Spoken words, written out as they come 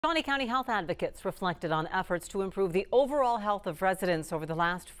Shawnee County health advocates reflected on efforts to improve the overall health of residents over the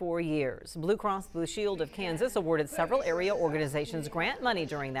last 4 years. Blue Cross Blue Shield of Kansas awarded several area organizations grant money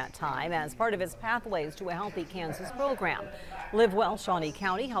during that time as part of its Pathways to a Healthy Kansas program. Live Well Shawnee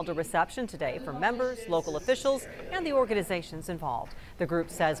County held a reception today for members, local officials, and the organizations involved. The group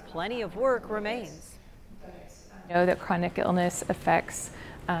says plenty of work remains. We know that chronic illness affects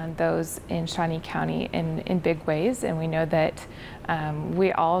those in Shawnee County in big ways, and we know that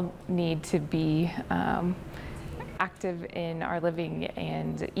we all need to be active in our living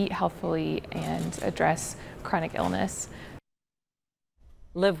and eat healthfully and address chronic illness.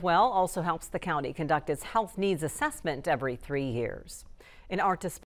 Live Well also helps the county conduct its health needs assessment every 3 years. In art display